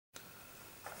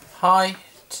Hi,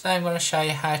 today I'm going to show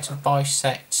you how to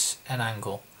bisect an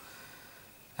angle.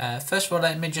 First of all,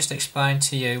 let me just explain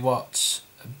to you what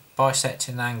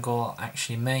bisecting an angle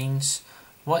actually means.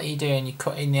 What you're doing, you're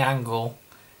cutting the angle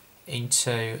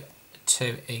into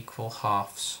two equal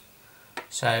halves.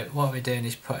 So what we're doing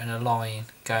is putting a line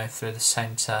going through the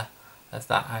centre of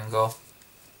that angle.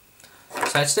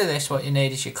 So to do this, what you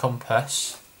need is your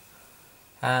compass.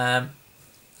 So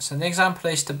the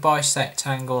example is to bisect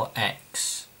angle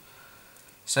X.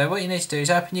 So what you need to do is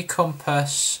open your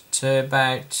compass to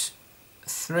about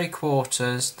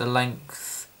 3/4 the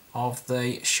length of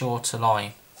the shorter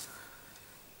line,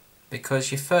 because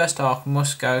your first arc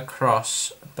must go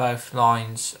across both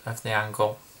lines of the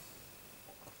angle.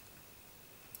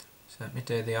 So let me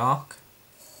do the arc.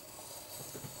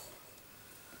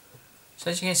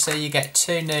 So as you can see, you get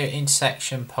two new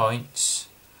intersection points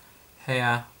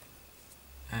here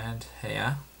and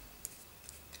here.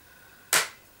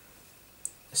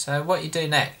 So what you do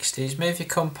next is move your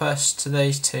compass to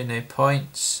these two new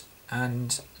points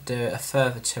and do a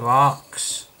further two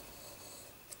arcs.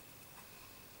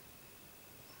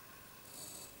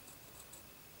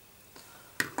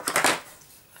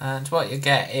 And what you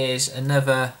get is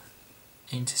another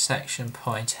intersection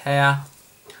point here.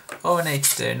 All we need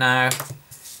to do now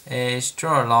is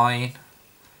draw a line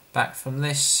back from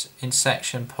this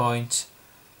intersection point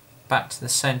back to the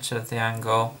centre of the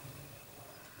angle,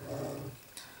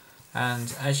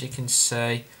 and as you can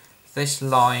see, this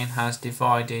line has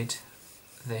divided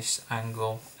this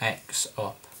angle X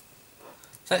up.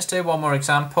 So let's do one more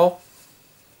example.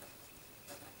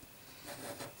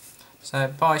 So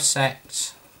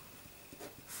bisect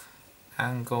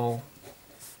angle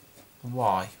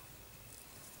Y.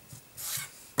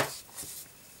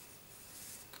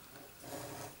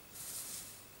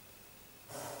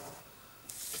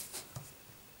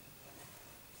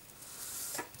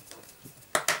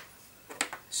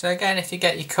 So again, if you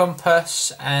get your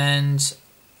compass and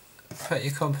put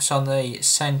your compass on the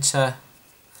centre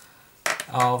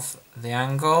of the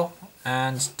angle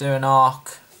and do an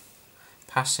arc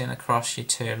passing across your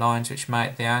two lines which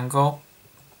make the angle.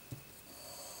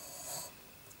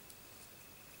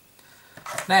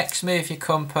 Next, move your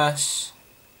compass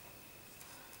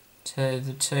to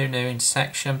the two new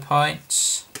intersection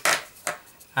points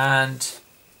and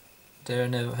do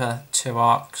another two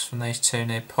arcs from these two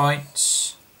new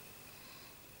points.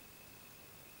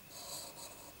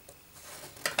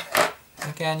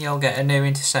 Again, you'll get a new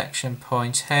intersection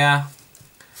point here.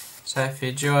 So if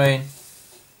you join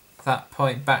that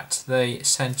point back to the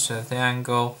centre of the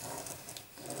angle,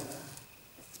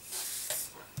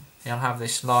 you'll have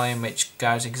this line which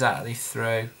goes exactly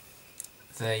through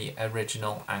the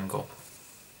original angle.